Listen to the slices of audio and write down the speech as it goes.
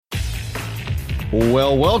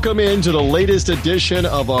Well, welcome into the latest edition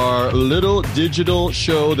of our little digital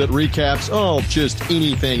show that recaps, just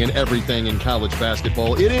anything and everything in college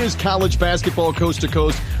basketball. It is college basketball coast to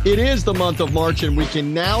coast. It is the month of March, and we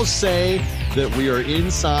can now say that we are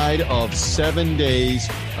inside of 7 days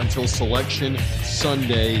until Selection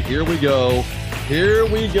Sunday. Here we go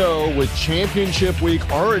with Championship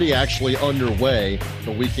Week already actually underway,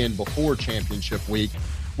 the weekend before Championship Week.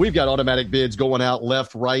 We've got automatic bids going out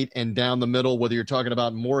left, right, and down the middle, whether you're talking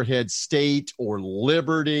about Morehead State or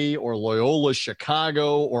Liberty or Loyola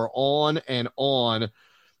Chicago or on and on.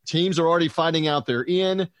 Teams are already finding out they're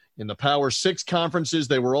in the Power 6 conferences.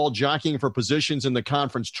 They were all jockeying for positions in the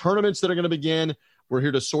conference tournaments that are going to begin. We're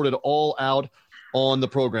here to sort it all out on the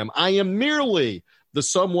program. I am merely the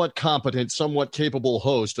somewhat competent, somewhat capable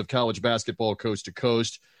host of College Basketball Coast to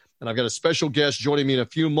Coast. And I've got a special guest joining me in a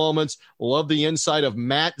few moments. Love the insight of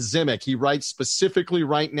Matt Zemek. He writes specifically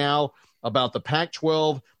right now about the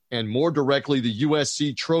Pac-12 and more directly the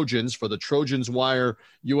USC Trojans for the Trojans Wire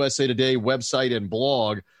USA Today website and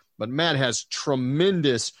blog. But Matt has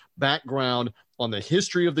tremendous background on the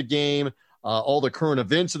history of the game, all the current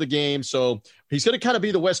events of the game. So he's going to kind of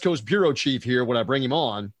be the West Coast bureau chief here when I bring him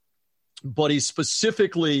on. But he's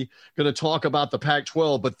specifically going to talk about the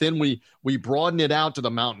Pac-12, but then we broaden it out to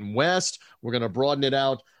the Mountain West. We're going to broaden it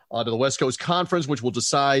out to the West Coast Conference, which will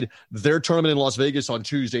decide their tournament in Las Vegas on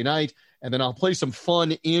Tuesday night. And then I'll play some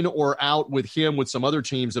fun in or out with him with some other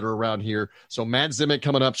teams that are around here. So Matt Zemek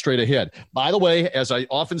coming up straight ahead. By the way, as I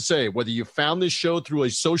often say, whether you found this show through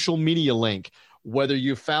a social media link, whether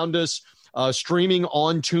you found us streaming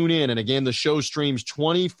on TuneIn. And again, the show streams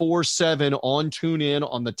 24/7 on TuneIn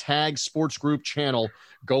on the Tag Sports Group channel.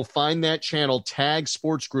 Go find that channel, Tag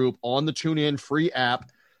Sports Group, on the TuneIn free app.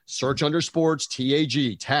 Search under sports,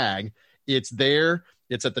 TAG, Tag. It's there.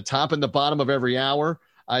 It's at the top and the bottom of every hour.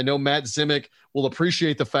 I know Matt Zemek will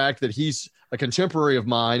appreciate the fact that he's a contemporary of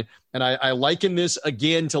mine. And I liken this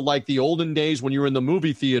again to like the olden days when you were in the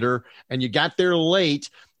movie theater and you got there late.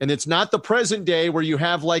 And it's not the present day where you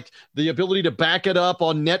have like the ability to back it up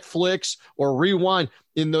on Netflix or rewind.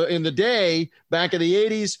 In the day back in the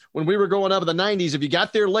 80s when we were growing up in the 90s, if you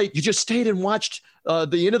got there late, you just stayed and watched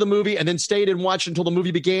the end of the movie and then stayed and watched until the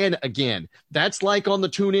movie began again. That's like on the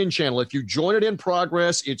TuneIn channel. If you join it in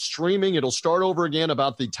progress, it's streaming. It'll start over again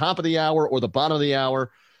about the top of the hour or the bottom of the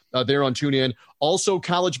hour. There on TuneIn. Also,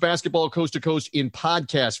 College Basketball Coast to Coast in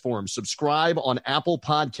podcast form. Subscribe on Apple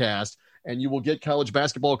Podcast, and you will get College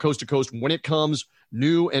Basketball Coast to Coast when it comes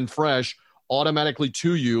new and fresh automatically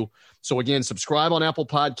to you. So, again, subscribe on Apple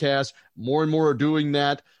Podcasts. More and more are doing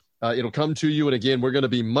that. It'll come to you. And, again, we're going to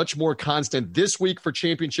be much more constant this week for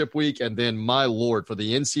Championship Week, and then, my Lord, for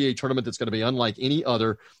the NCAA tournament that's going to be unlike any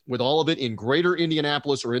other, with all of it in greater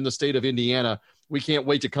Indianapolis or in the state of Indiana. We can't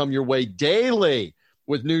wait to come your way daily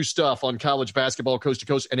with new stuff on College Basketball Coast to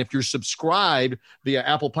Coast. And if you're subscribed via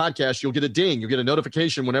Apple Podcasts, you'll get a ding. You'll get a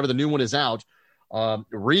notification whenever the new one is out.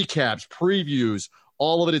 Recaps, previews,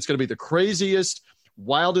 all of it. It's going to be the craziest,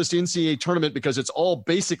 wildest NCAA tournament because it's all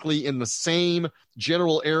basically in the same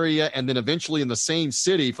general area and then eventually in the same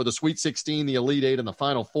city for the Sweet 16, the Elite Eight, and the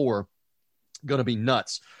Final Four. Going to be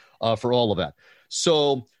nuts for all of that.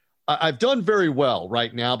 So I've done very well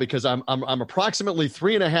right now because I'm approximately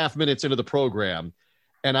 3.5 minutes into the program.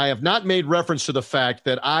 And I have not made reference to the fact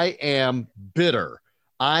that I am bitter.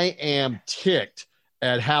 I am ticked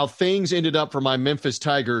at how things ended up for my Memphis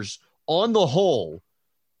Tigers on the whole,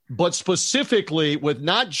 but specifically with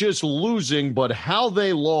not just losing, but how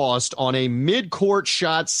they lost on a mid-court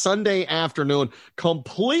shot Sunday afternoon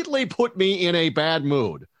completely put me in a bad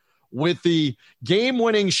mood. With the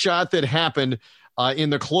game-winning shot that happened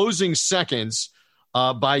in the closing seconds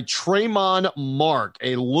by Tremont Mark,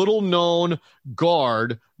 a little-known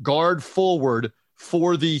guard forward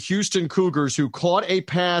for the Houston Cougars, who caught a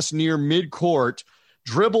pass near midcourt,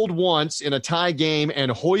 dribbled once in a tie game,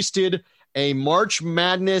 and hoisted a March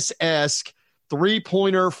Madness-esque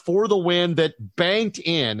three-pointer for the win that banked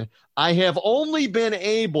in. I have only been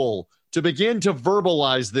able to begin to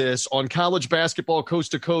verbalize this on College Basketball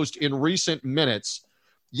Coast to Coast in recent minutes.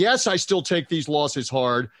 Yes, I still take these losses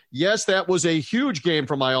hard. Yes, that was a huge game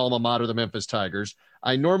for my alma mater, the Memphis Tigers.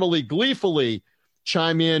 I normally gleefully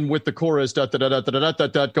chime in with the chorus, da da da da da da da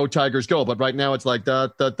da, go Tigers go. But right now it's like da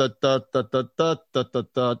da da da da da da da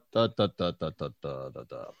da da da da da da da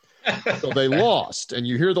da. So they lost, and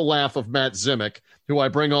you hear the laugh of Matt Zemek, who I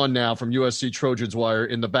bring on now from USC Trojans Wire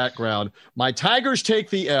in the background. My Tigers take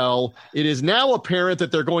the L. It is now apparent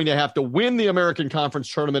that they're going to have to win the American Conference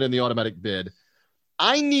tournament in the automatic bid.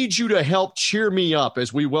 I need you to help cheer me up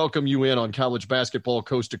as we welcome you in on College Basketball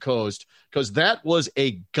Coast to Coast, because that was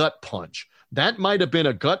a gut punch. That might have been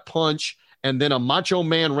a gut punch and then a Macho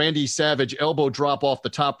Man Randy Savage elbow drop off the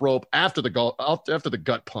top rope after the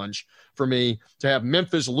gut punch for me to have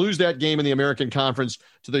Memphis lose that game in the American Conference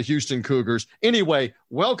to the Houston Cougars. Anyway,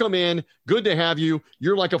 welcome in. Good to have you.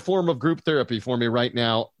 You're like a form of group therapy for me right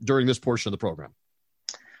now during this portion of the program.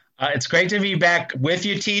 It's great to be back with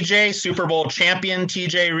you, TJ. Super Bowl champion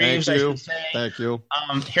TJ Reeves, Thank you. I should say. Thank you.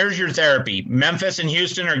 Here's your therapy. Memphis and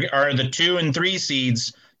Houston are the 2 and 3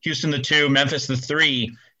 seeds. Houston the 2, Memphis the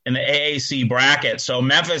 3 in the AAC bracket. So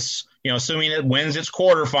Memphis, assuming it wins its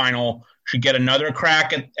quarterfinal, should get another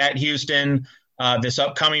crack at Houston this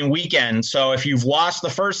upcoming weekend. So if you've lost the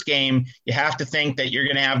first game, you have to think that you're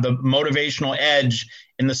going to have the motivational edge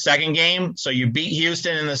in the second game. So you beat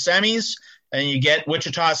Houston in the semis, and you get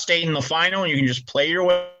Wichita State in the final, and you can just play your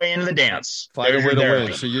way into the dance. Find a way to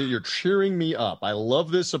win. So you're cheering me up. I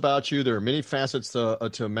love this about you. There are many facets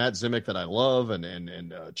to Matt Zemek that I love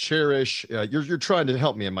and cherish. You're trying to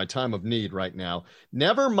help me in my time of need right now.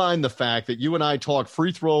 Never mind the fact that you and I talk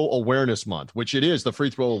Free Throw Awareness Month, which it is the Free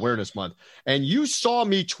Throw Awareness Month. And you saw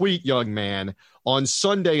me tweet, young man, on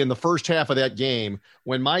Sunday in the first half of that game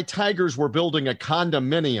when my Tigers were building a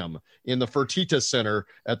condominium in the Fertitta Center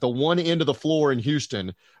at the one end of the floor in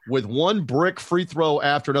Houston with one brick free throw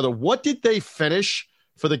after another. What did they finish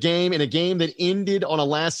for the game in a game that ended on a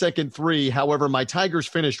last-second 3? However, my Tigers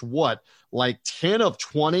finished like 10 of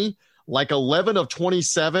 20, like 11 of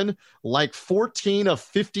 27, like 14 of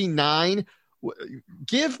 59.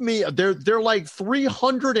 Give me – they're like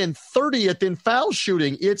 330th in foul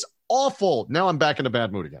shooting. It's awful. Now I'm back in a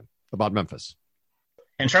bad mood again about Memphis.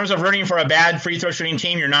 In terms of rooting for a bad free throw shooting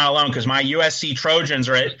team, you're not alone because my USC Trojans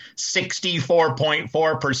are at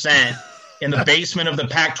 64.4% in the basement of the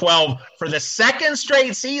Pac-12 for the second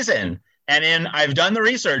straight season. And I've done the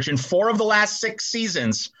research. In 4 of the last 6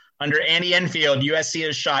 seasons under Andy Enfield, USC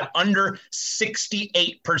has shot under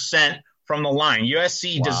 68% from the line.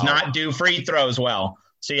 USC does not do free throws well.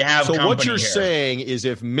 So you have company what you're here. saying is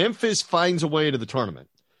if Memphis finds a way to the tournament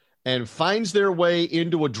and finds their way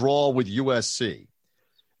into a draw with USC,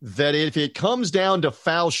 that if it comes down to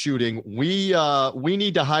foul shooting, we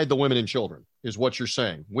need to hide the women and children, is what you're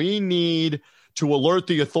saying. We need to alert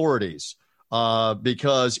the authorities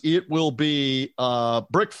because it will be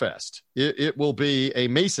Brickfest. It will be a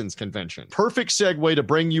Masons convention. Perfect segue to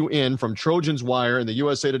bring you in from Trojans Wire and the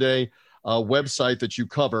USA Today website that you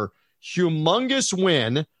cover. Humongous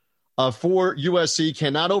win for USC.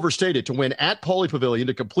 Cannot overstate it. To win at Pauley Pavilion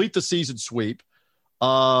to complete the season sweep.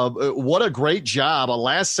 What a great job. A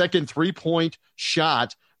last-second three-point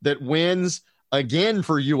shot that wins again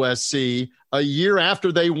for USC a year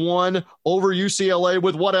after they won over UCLA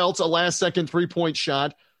with what else? A last-second three-point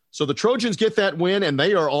shot. So the Trojans get that win, and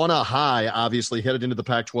they are on a high, obviously, headed into the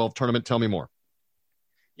Pac-12 tournament. Tell me more.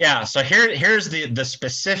 Yeah, so here's the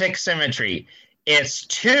specific symmetry. It's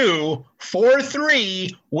 2 for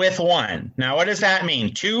 3 with 1. Now, what does that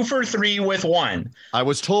mean? 2 for 3 with 1. I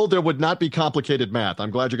was told there would not be complicated math. I'm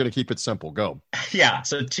glad you're going to keep it simple. Go. Yeah,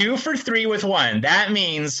 so 2 for 3 with 1. That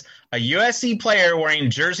means a USC player wearing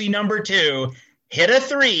jersey number 2 hit a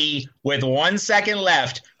 3 with 1 second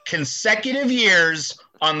left, consecutive years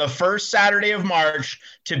on the first Saturday of March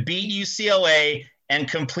to beat UCLA and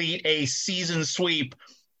complete a season sweep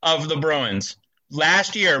of the Bruins.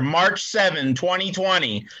 Last year, March 7,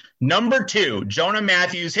 2020, number 2, Jonah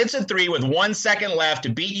Matthews hits a 3 with 1 second left to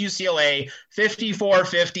beat UCLA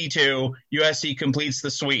 54-52. USC completes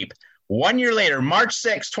the sweep. 1 year later, March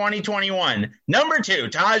 6, 2021, number 2,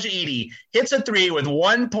 Taj Edey hits a 3 with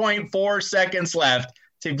 1.4 seconds left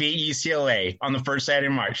to beat UCLA on the first Saturday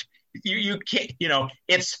of March. You can't,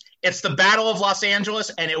 it's the Battle of Los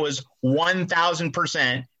Angeles, and it was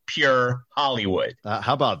 1,000% pure Hollywood.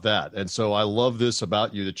 How about that? And so I love this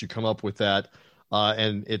about you that you come up with that.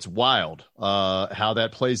 And it's wild how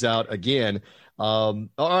that plays out again. All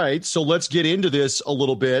right, so let's get into this a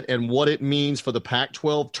little bit and what it means for the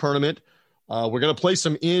Pac-12 tournament. We're going to play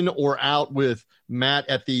some in or out with Matt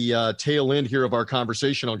at the tail end here of our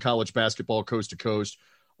conversation on college basketball coast to coast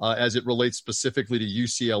as it relates specifically to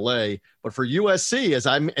UCLA. But for USC,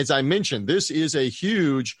 as I mentioned, this is a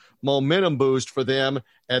huge momentum boost for them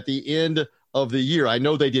at the end of the year. I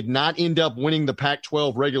know they did not end up winning the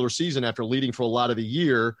Pac-12 regular season after leading for a lot of the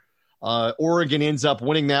year. Oregon ends up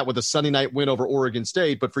winning that with a Sunday night win over Oregon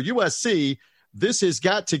State. But for USC, this has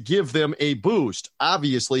got to give them a boost,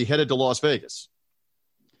 obviously headed to Las Vegas.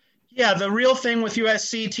 Yeah, the real thing with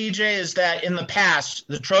USC, TJ, is that in the past,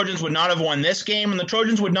 the Trojans would not have won this game, and the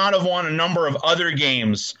Trojans would not have won a number of other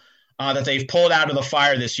games that they've pulled out of the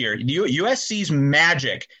fire this year. USC's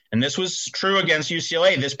magic, and this was true against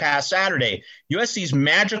UCLA this past Saturday, USC's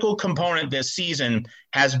magical component this season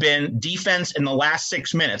has been defense in the last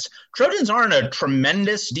 6 minutes. Trojans aren't a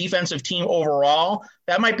tremendous defensive team overall.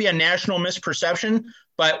 That might be a national misperception,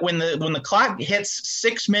 but when the clock hits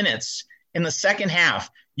 6 minutes in the second half,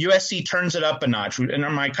 USC turns it up a notch. And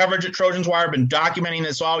on my coverage at Trojans Wire, I've been documenting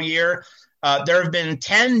this all year. There have been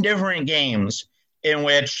 10 different games in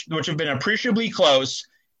which have been appreciably close,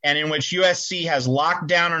 and in which USC has locked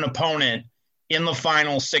down an opponent in the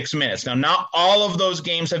final 6 minutes. Now, not all of those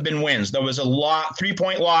games have been wins. There was a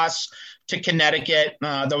 3-point loss to Connecticut.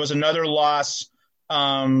 There was another loss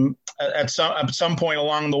at some point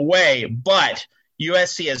along the way, but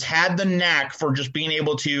USC has had the knack for just being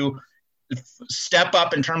able to step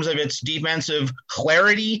up in terms of its defensive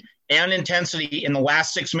clarity and intensity in the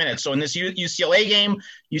last 6 minutes. So in this UCLA game,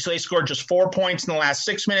 UCLA scored just 4 points in the last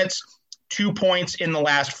 6 minutes, 2 points in the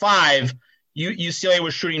last 5. UCLA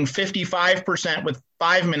was shooting 55% with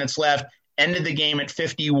 5 minutes left, ended the game at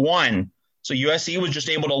 51. So USC was just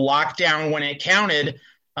able to lock down when it counted.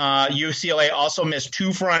 UCLA also missed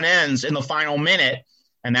 2 front ends in the final minute,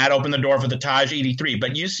 and that opened the door for the Taj 83.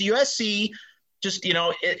 But USC just,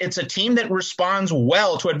 it's a team that responds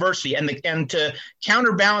well to adversity. And to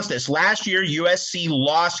counterbalance this, last year, USC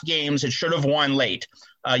lost games it should have won late.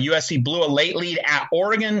 USC blew a late lead at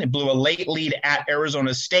Oregon. It blew a late lead at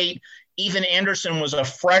Arizona State. Ethan Anderson was a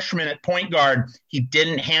freshman at point guard. He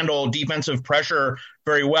didn't handle defensive pressure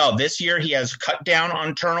very well. This year, he has cut down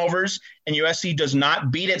on turnovers, and USC does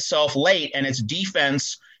not beat itself late, and its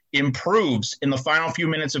defense improves in the final few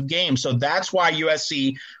minutes of games. So that's why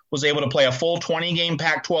USC was able to play a full 20-game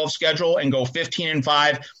Pac-12 schedule and go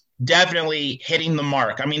 15-5, definitely hitting the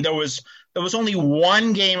mark. I mean, there was only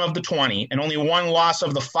one game of the 20 and only one loss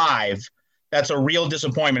of the 5. That's a real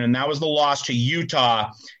disappointment, and that was the loss to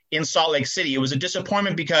Utah in Salt Lake City. It was a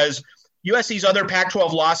disappointment because USC's other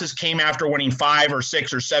Pac-12 losses came after winning 5 or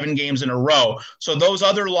 6 or 7 games in a row. So those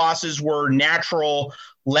other losses were natural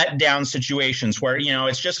letdown situations where,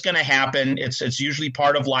 it's just going to happen. It's usually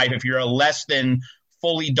part of life. If you're a less than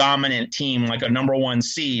fully dominant team, like a number 1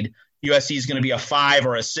 seed, USC is going to be a 5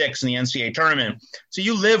 or a 6 in the NCAA tournament. So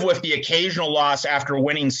you live with the occasional loss after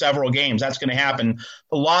winning several games. That's going to happen.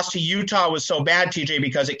 The loss to Utah was so bad, TJ,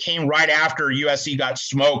 because it came right after USC got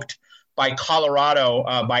smoked by Colorado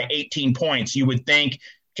by 18 points. You would think,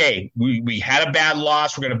 okay, we had a bad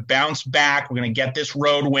loss. We're going to bounce back. We're going to get this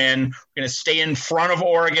road win. We're going to stay in front of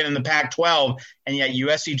Oregon in the Pac-12. And yet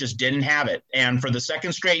USC just didn't have it. And for the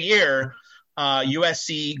second straight year,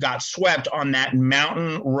 USC got swept on that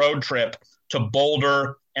mountain road trip to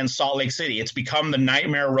Boulder and Salt Lake City. It's become the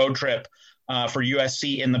nightmare road trip for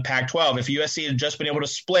USC in the Pac-12. If USC had just been able to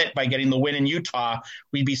split by getting the win in Utah,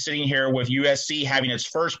 we'd be sitting here with USC having its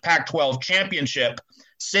first Pac-12 championship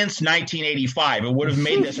since 1985. It would have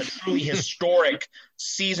made this a truly historic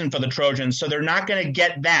season for the Trojans. So they're not going to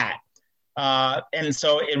get that. And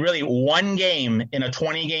so it really, one game in a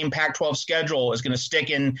 20-game Pac-12 schedule is going to stick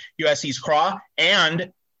in USC's craw.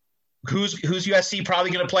 And who's USC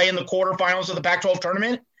probably going to play in the quarterfinals of the Pac-12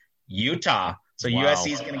 tournament? Utah. So wow.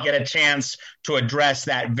 USC is going to get a chance to address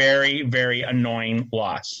that very, very annoying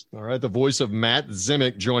loss. All right, the voice of Matt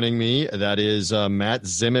Zemek joining me. That is Matt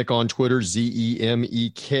Zemek on Twitter,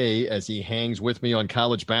 Zemek, as he hangs with me on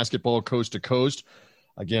College Basketball Coast to Coast.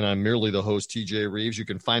 Again, I'm merely the host, TJ Reeves. You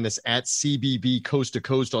can find us at CBB Coast to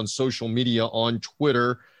Coast on social media, on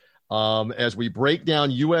Twitter. As we break down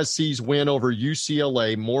USC's win over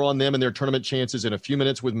UCLA, more on them and their tournament chances in a few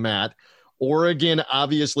minutes with Matt. Oregon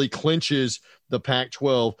obviously clinches the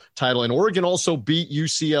Pac-12 title, and Oregon also beat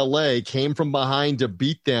UCLA, came from behind to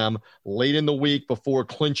beat them late in the week before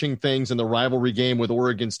clinching things in the rivalry game with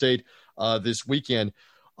Oregon State this weekend.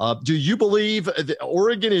 Do you believe that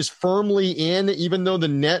Oregon is firmly in, even though the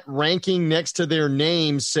net ranking next to their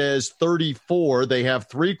name says 34? They have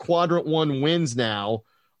 3 quadrant 1 wins now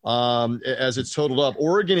as it's totaled up.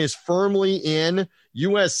 Oregon is firmly in.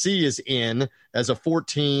 USC is in as a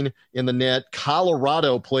 14 in the net.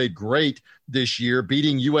 Colorado played great this year,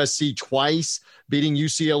 beating USC twice, beating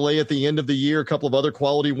UCLA at the end of the year, a couple of other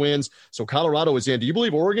quality wins. So Colorado is in. Do you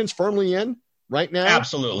believe Oregon's firmly in right now?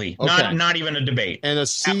 Absolutely. Okay. Not even a debate. And a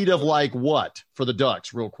seed of like what for the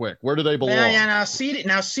Ducks, real quick? Where do they belong? Now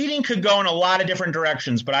seeding could go in a lot of different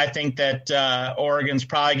directions, but I think that Oregon's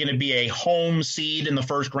probably going to be a home seed in the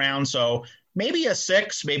first round. So maybe a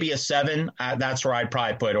 6, maybe a 7. That's where I'd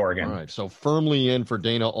probably put Oregon. All right, so firmly in for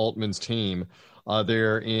Dana Altman's team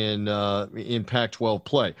there in Pac-12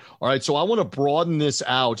 play. All right, so I want to broaden this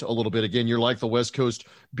out a little bit. Again, you're like the West Coast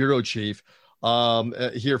bureau chief.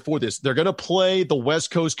 here for this. They're going to play the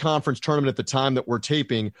West Coast Conference Tournament at the time that we're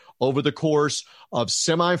taping over the course of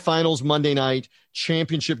semifinals Monday night,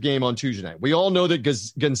 championship game on Tuesday night. We all know that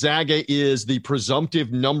Gonzaga is the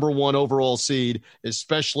presumptive number one overall seed,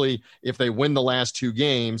 especially if they win the last two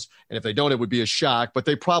games. And if they don't, it would be a shock. But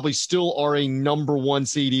they probably still are a number one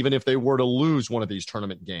seed, even if they were to lose one of these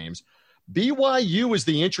tournament games. BYU is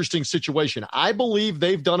the interesting situation. I believe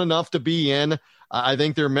they've done enough to be in. I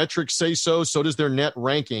think their metrics say so. So does their net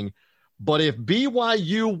ranking. But if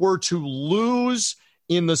BYU were to lose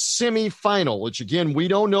in the semifinal, which again, we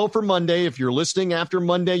don't know for Monday. If you're listening after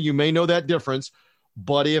Monday, you may know that difference.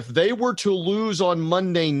 But if they were to lose on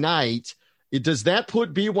Monday night, does that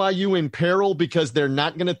put BYU in peril because they're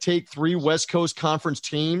not going to take three West Coast Conference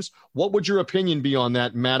teams? What would your opinion be on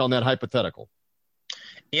that, Matt, on that hypothetical?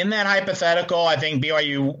 In that hypothetical, I think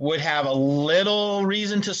BYU would have a little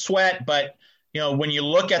reason to sweat, but when you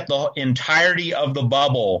look at the entirety of the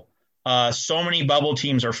bubble, so many bubble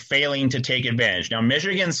teams are failing to take advantage. Now,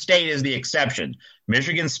 Michigan State is the exception.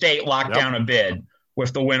 Michigan State locked down a bid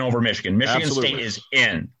with the win over Michigan. Michigan State is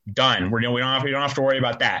done. We don't have to worry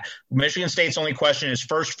about that. Michigan State's only question is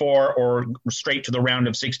first four or straight to the round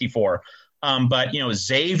of 64. But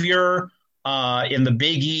Xavier in the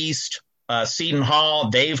Big East. Seton Hall,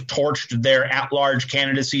 they've torched their at-large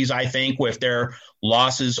candidacies, I think, with their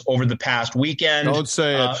losses over the past weekend. Don't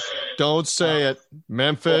say it. Don't say it.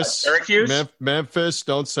 Memphis. Syracuse? Memphis,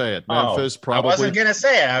 don't say it. Memphis probably. I wasn't going to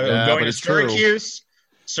say it. I was going to Syracuse. True.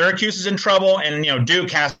 Syracuse is in trouble, and,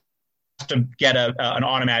 Duke has to get an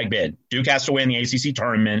automatic bid. Duke has to win the ACC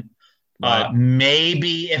tournament.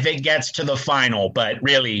 Maybe if it gets to the final, but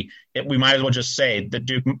really, we might as well just say that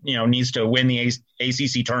Duke, needs to win the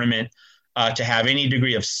ACC tournament to have any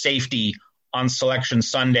degree of safety on Selection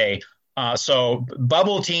Sunday. So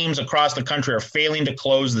bubble teams across the country are failing to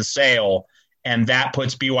close the sale, and that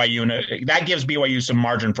puts BYU that gives BYU some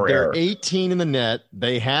margin for error. They're 18 in the net.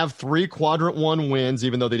 They have 3 quadrant one wins,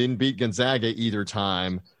 even though they didn't beat Gonzaga either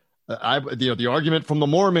time. The argument from the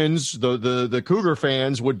Mormons, the Cougar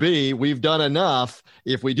fans, would be we've done enough.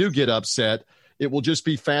 If we do get upset, it will just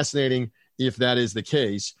be fascinating if that is the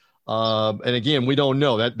case. And again, we don't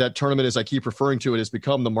know. That tournament, as I keep referring to it, has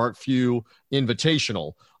become the Mark Few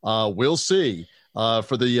Invitational. We'll see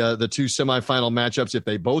for the two semifinal matchups if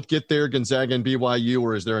they both get there, Gonzaga and BYU,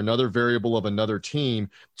 or is there another variable of another team?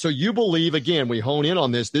 So you believe, again, we hone in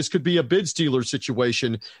on this could be a bid stealer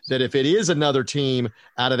situation, that if it is another team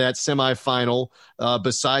out of that semifinal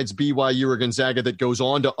besides BYU or Gonzaga that goes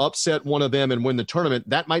on to upset one of them and win the tournament,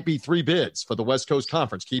 that might be 3 bids for the West Coast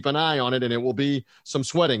Conference. Keep an eye on it, and it will be some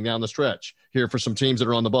sweating down the stretch here for some teams that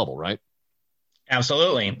are on the bubble, right?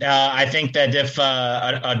 Absolutely. I think that if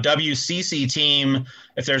a WCC team,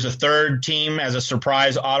 if there's a third team as a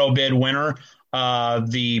surprise auto bid winner,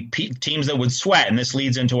 the teams that would sweat, and this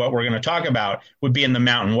leads into what we're going to talk about, would be in the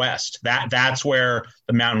Mountain West. That's where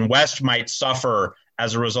the Mountain West might suffer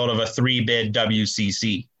as a result of a 3-bid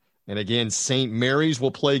WCC. And again, St. Mary's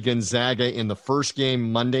will play Gonzaga in the first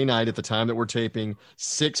game Monday night at the time that we're taping,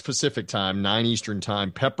 6 Pacific time, 9 Eastern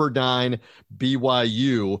time. Pepperdine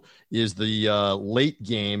BYU is the late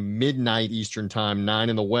game, midnight Eastern time,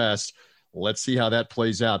 9 in the West. Let's see how that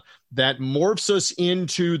plays out. That morphs us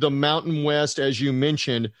into the Mountain West, as you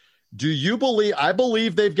mentioned. Do you believe – I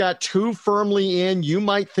believe they've got 2 firmly in. You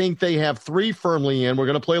might think they have 3 firmly in. We're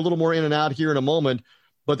going to play a little more in and out here in a moment.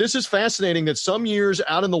 But this is fascinating that some years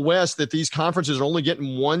out in the West that these conferences are only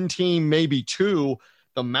getting 1 team, maybe 2.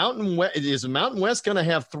 The Mountain West, is the Mountain West going to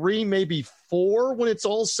have 3, maybe 4 when it's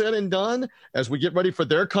all said and done as we get ready for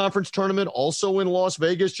their conference tournament, also in Las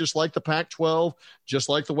Vegas, just like the Pac-12, just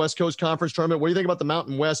like the West Coast Conference tournament. What do you think about the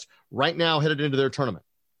Mountain West right now headed into their tournament?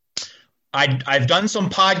 I've done some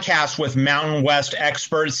podcasts with Mountain West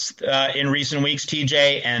experts in recent weeks,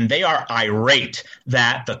 TJ, and they are irate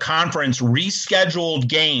that the conference rescheduled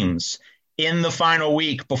games in the final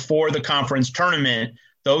week before the conference tournament.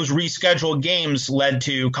 Those rescheduled games led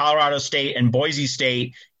to Colorado State and Boise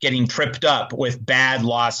State getting tripped up with bad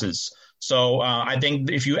losses. So I think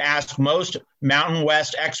if you ask most Mountain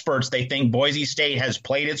West experts, they think Boise State has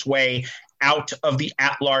played its way out of the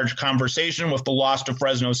at-large conversation with the loss to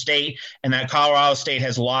Fresno State, and that Colorado State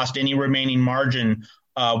has lost any remaining margin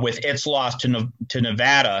with its loss to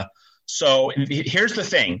Nevada. So here's the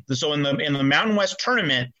thing. So in the Mountain West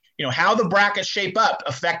tournament, how the brackets shape up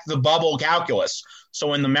affect the bubble calculus.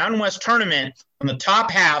 So in the Mountain West tournament, on the top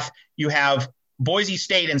half, you have Boise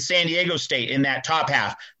State and San Diego State in that top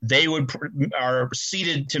half. They are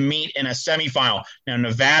seeded to meet in a semifinal. Now,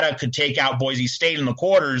 Nevada could take out Boise State in the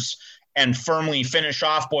quarters and firmly finish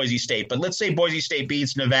off Boise State. But let's say Boise State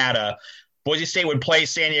beats Nevada. Boise State would play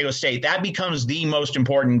San Diego State. That becomes the most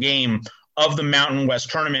important game of the Mountain West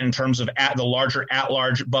tournament in terms of the larger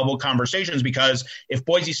at-large bubble conversations, because if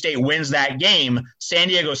Boise State wins that game, San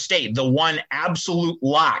Diego State, the one absolute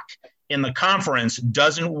lock in the conference,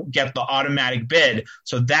 doesn't get the automatic bid.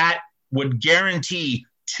 So that would guarantee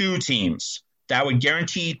 2 teams. That would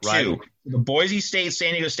guarantee 2. Right. The Boise State,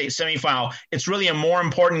 San Diego State semifinal, it's really a more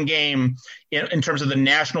important game in terms of the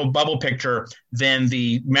national bubble picture than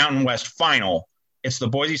the Mountain West final. It's the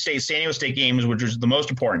Boise State, San Diego State games, which is the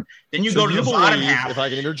most important. Then you go to the bottom half. If I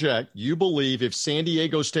can interject, you believe if San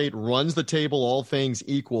Diego State runs the table, all things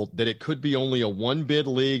equal, that it could be only a 1-bid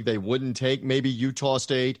league. They wouldn't take maybe Utah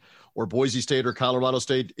State or Boise State or Colorado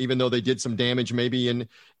State, even though they did some damage maybe in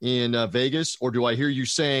Vegas? Or do I hear you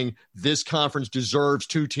saying this conference deserves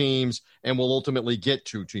 2 teams and will ultimately get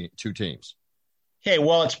two teams? Okay,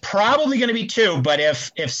 well, it's probably going to be 2, but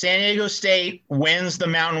if San Diego State wins the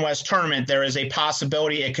Mountain West tournament, there is a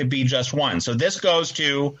possibility it could be just 1. So this goes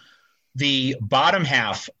to the bottom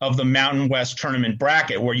half of the Mountain West tournament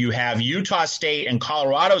bracket, where you have Utah State and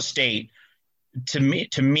Colorado State to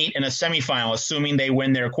meet in a semifinal, assuming they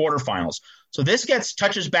win their quarterfinals. So this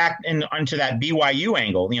touches back onto that BYU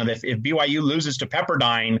angle. If BYU loses to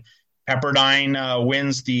Pepperdine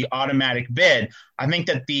wins the automatic bid. I think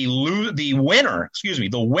that the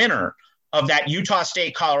winner of that Utah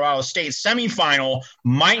State Colorado State semifinal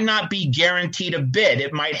might not be guaranteed a bid.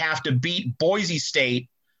 It might have to beat Boise State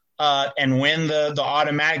and win the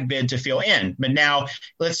automatic bid to feel in. But now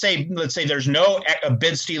let's say there's no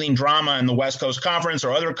bid stealing drama in the West Coast Conference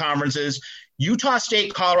or other conferences. Utah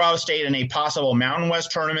State, Colorado State in a possible Mountain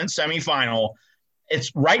West tournament semifinal.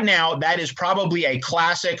 It's right now, that is probably a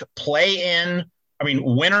classic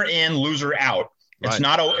winner in, loser out. It's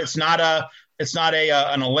right. It's not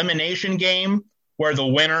an elimination game where the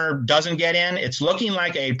winner doesn't get in. It's looking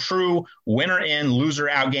like a true winner in, loser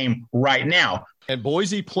out game right now. And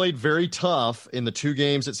Boise played very tough in the 2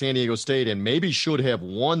 games at San Diego State and maybe should have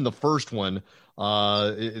won the first one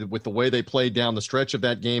with the way they played down the stretch of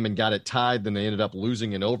that game and got it tied. Then they ended up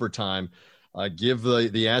losing in overtime. Give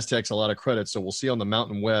the Aztecs a lot of credit. So we'll see on the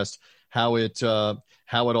Mountain West how it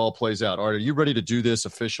all plays out. All right, are you ready to do this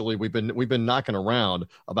officially? We've been knocking around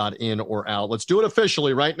about in or out. Let's do it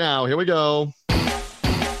officially right now. Here we go.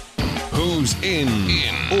 Who's in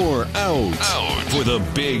or out for the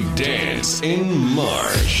big dance in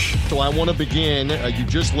March? So I want to begin. You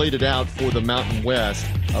just laid it out for the Mountain West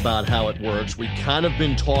about how it works. We've kind of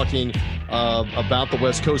been talking about the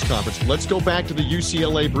West Coast Conference. Let's go back to the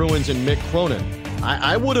UCLA Bruins and Mick Cronin.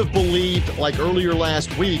 I would have believed, like earlier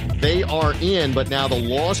last week, they are in, but now the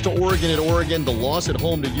loss to Oregon at Oregon, the loss at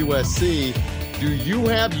home to USC. Do you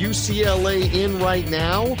have UCLA in right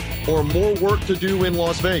now or more work to do in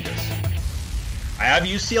Las Vegas? I have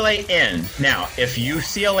UCLA in. Now, if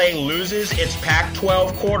UCLA loses its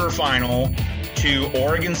Pac-12 quarterfinal to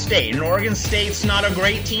Oregon State, and Oregon State's not a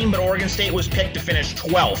great team, but Oregon State was picked to finish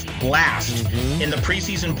 12th, last in the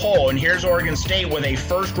preseason poll, and here's Oregon State with a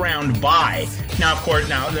first-round bye. Now, of course,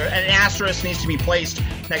 an asterisk needs to be placed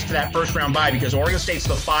next to that first-round bye because Oregon State's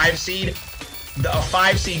the 5 seed. A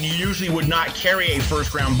 5 seed usually would not carry a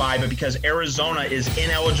first-round bye, but because Arizona is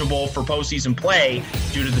ineligible for postseason play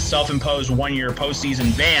due to the self-imposed 1-year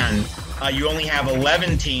postseason ban, you only have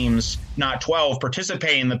 11 teams, not 12,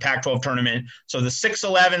 participating in the Pac-12 tournament. So the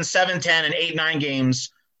 6-11, 7-10, and 8-9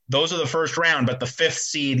 games, those are the first round, but the 5th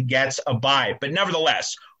seed gets a bye. But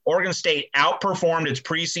nevertheless, Oregon State outperformed its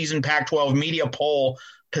preseason Pac-12 media poll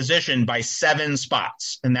position by 7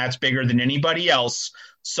 spots, and that's bigger than anybody else.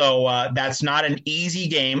 So that's not an easy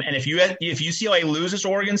game. And if UCLA loses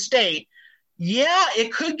Oregon State, yeah,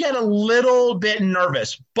 it could get a little bit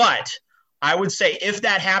nervous. But I would say if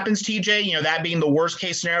that happens, TJ, that being the worst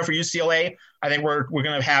case scenario for UCLA, I think we're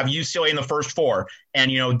going to have UCLA in the first 4.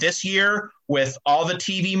 And, this year with all the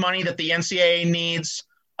TV money that the NCAA needs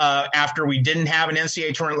after we didn't have an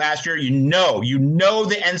NCAA tournament last year, the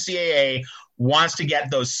NCAA wants to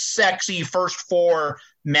get those sexy first 4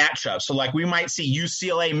 matchups. So like we might see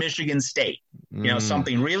UCLA, Michigan State,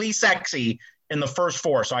 something really sexy in the first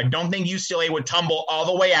 4. So I don't think UCLA would tumble all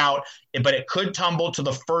the way out, but it could tumble to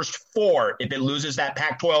the first 4 if it loses that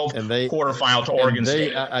Pac-12 quarterfinal to Oregon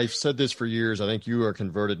State. I've said this for years. I think you are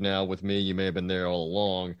converted now with me. You may have been there all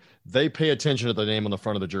along. They pay attention to the name on the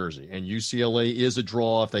front of the jersey, and UCLA is a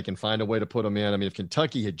draw if they can find a way to put them in. I mean, if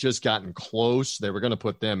Kentucky had just gotten close, they were going to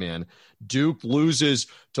put them in. Duke loses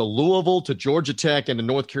to Louisville, to Georgia Tech, and to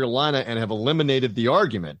North Carolina and have eliminated the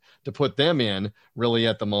argument to put them in really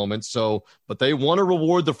at the moment. So, but they want to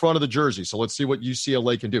reward the front of the jersey. So let's see what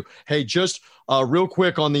UCLA can do. Hey, just real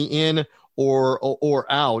quick on the in or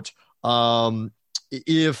out.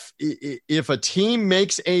 If a team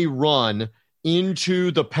makes a run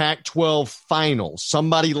into the Pac-12 finals,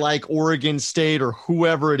 somebody like Oregon State or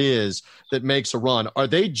whoever it is that makes a run, are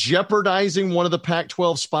they jeopardizing one of the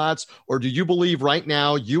Pac-12 spots, or do you believe right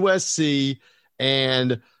now USC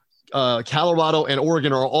and Colorado and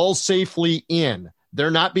Oregon are all safely in?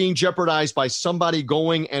 They're not being jeopardized by somebody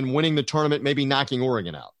going and winning the tournament, maybe knocking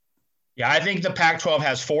Oregon out. Yeah, I think the Pac-12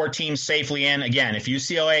 has 4 teams safely in. Again, if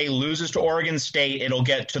UCLA loses to Oregon State,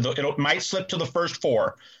 it might slip to the first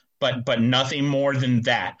 4. But nothing more than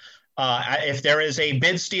that. If there is a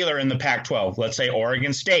bid stealer in the Pac-12, let's say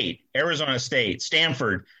Oregon State, Arizona State,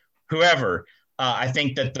 Stanford, whoever, I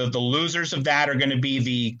think that the losers of that are going to be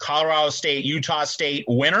the Colorado State, Utah State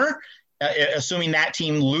winner, assuming that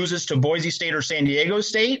team loses to Boise State or San Diego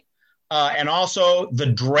State, and also the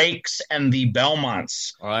Drakes and the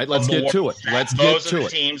Belmonts. All right, let's get to it. Those are the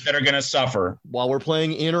teams that are going to suffer. While we're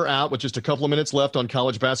playing in or out with just a couple of minutes left on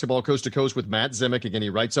College Basketball Coast to Coast with Matt Zemek. Again, he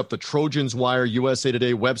writes up the Trojans Wire USA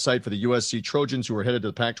Today website for the USC Trojans who are headed to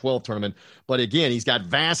the Pac-12 tournament. But again, he's got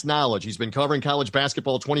vast knowledge. He's been covering college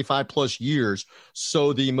basketball 25 plus years.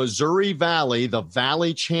 So the Missouri Valley, the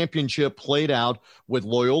Valley Championship played out with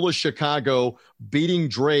Loyola Chicago beating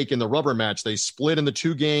Drake in the rubber match. They split in the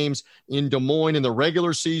 2 games in Des Moines in the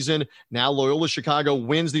regular season. Now Loyola Chicago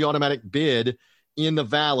wins the automatic bid in the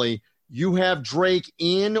Valley. You have Drake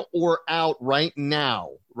in or out right now,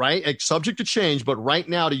 right? Subject to change, but right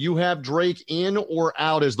now, do you have Drake in or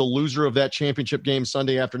out as the loser of that championship game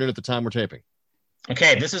Sunday afternoon at the time we're taping?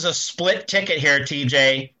 Okay, this is a split ticket here,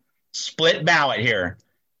 TJ. Split ballot here.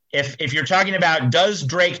 If you're talking about does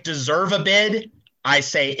Drake deserve a bid, I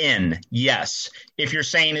say in, yes. If you're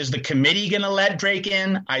saying, is the committee going to let Drake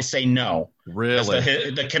in? I say no.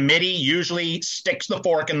 Really? The committee usually sticks the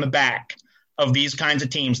fork in the back of these kinds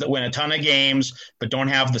of teams that win a ton of games but don't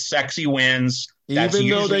have the sexy wins. Even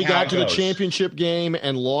though they got to the championship game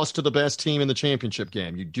and lost to the best team in the championship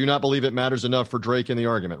game. You do not believe it matters enough for Drake in the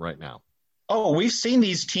argument right now. Oh, we've seen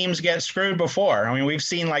these teams get screwed before. I mean, we've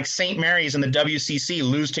seen like St. Mary's in the WCC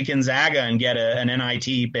lose to Gonzaga and get an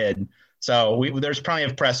NIT bid. So there's plenty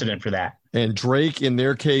of precedent for that. And Drake, in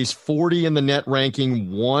their case, 40 in the net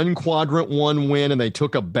ranking, 1 quadrant 1 win, and they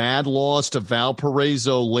took a bad loss to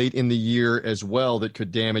Valparaiso late in the year as well that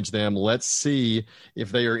could damage them. Let's see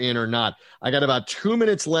if they are in or not. I got about 2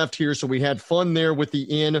 minutes left here, so we had fun there with the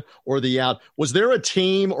in or the out. Was there a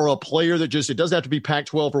team or a player that it doesn't have to be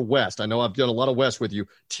Pac-12 or West. I know I've done a lot of West with you.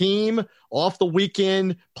 Team off the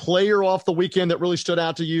weekend, player off the weekend that really stood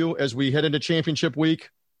out to you as we head into championship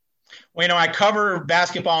week? Well, I cover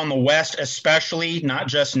basketball in the West, especially, not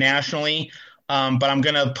just nationally, but I'm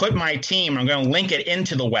going to put my team, I'm going to link it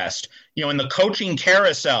into the West. In the coaching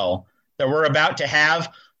carousel that we're about to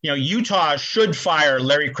have, Utah should fire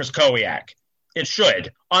Larry Kraskowiak. It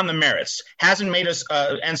should, on the merits. Hasn't made us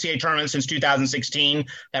NCAA tournament since 2016.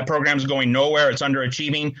 That program's going nowhere. It's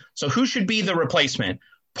underachieving. So who should be the replacement?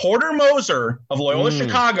 Porter Moser of Loyola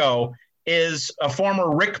Chicago is a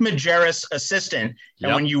former Rick Majerus assistant.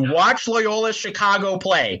 And when you watch Loyola Chicago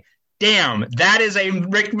play, damn, that is a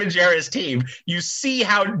Rick Majerus team. You see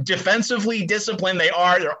how defensively disciplined they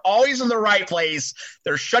are. They're always in the right place.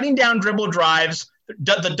 They're shutting down dribble drives.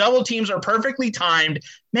 The double teams are perfectly timed.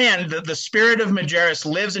 Man, the spirit of Majerus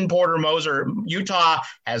lives in Porter Moser. Utah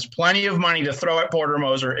has plenty of money to throw at Porter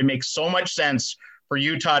Moser. It makes so much sense for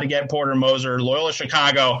Utah to get Porter Moser. Loyola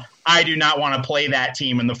Chicago, I do not want to play that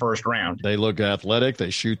team in the first round. They look athletic.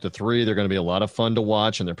 They shoot the 3. They're going to be a lot of fun to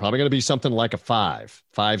watch, and they're probably going to be something like a 5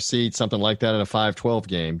 seed, something like that in a 5-12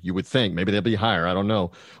 game. You would think. Maybe they'll be higher. I don't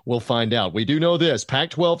know. We'll find out. We do know this.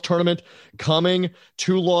 Pac-12 tournament coming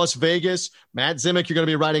to Las Vegas. Matt Zemek, you're going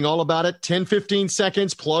to be writing all about it. 10, 15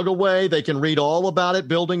 seconds, plug away. They can read all about it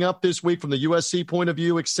building up this week from the USC point of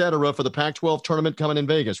view, et cetera, for the Pac-12 tournament coming in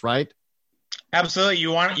Vegas, right? Absolutely.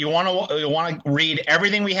 You want to read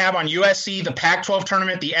everything we have on USC, the Pac-12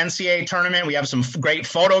 tournament, the NCAA tournament. We have some great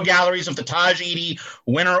photo galleries of the Taj Edey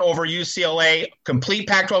winner over UCLA. Complete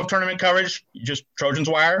Pac-12 tournament coverage. Just Trojans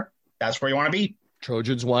Wire. That's where you want to be.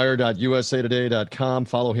 TrojansWire.usatoday.com.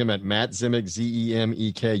 Follow him at Matt Zemek,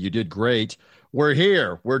 Zemek. You did great. We're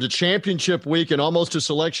here. We're to championship week and almost to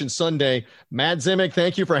Selection Sunday. Matt Zemek,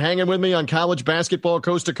 thank you for hanging with me on College Basketball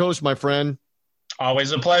Coast to Coast, my friend.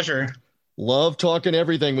 Always a pleasure. Love talking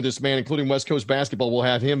everything with this man, including West Coast basketball. We'll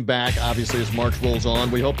have him back, obviously, as March rolls on.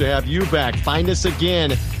 We hope to have you back. Find us again,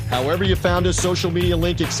 however you found us, social media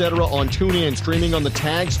link, etc., on TuneIn, streaming on the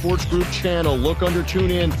Tag Sports Group channel. Look under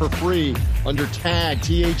TuneIn for free, under Tag,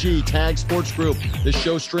 T-A-G, Tag Sports Group. This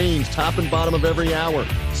show streams top and bottom of every hour.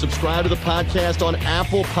 Subscribe to the podcast on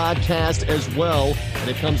Apple Podcast as well, and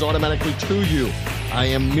it comes automatically to you. I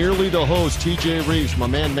am merely the host, TJ Reeves, my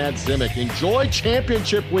man Matt Zimick. Enjoy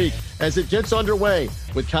championship week as it gets underway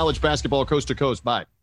with college basketball coast to coast. Bye.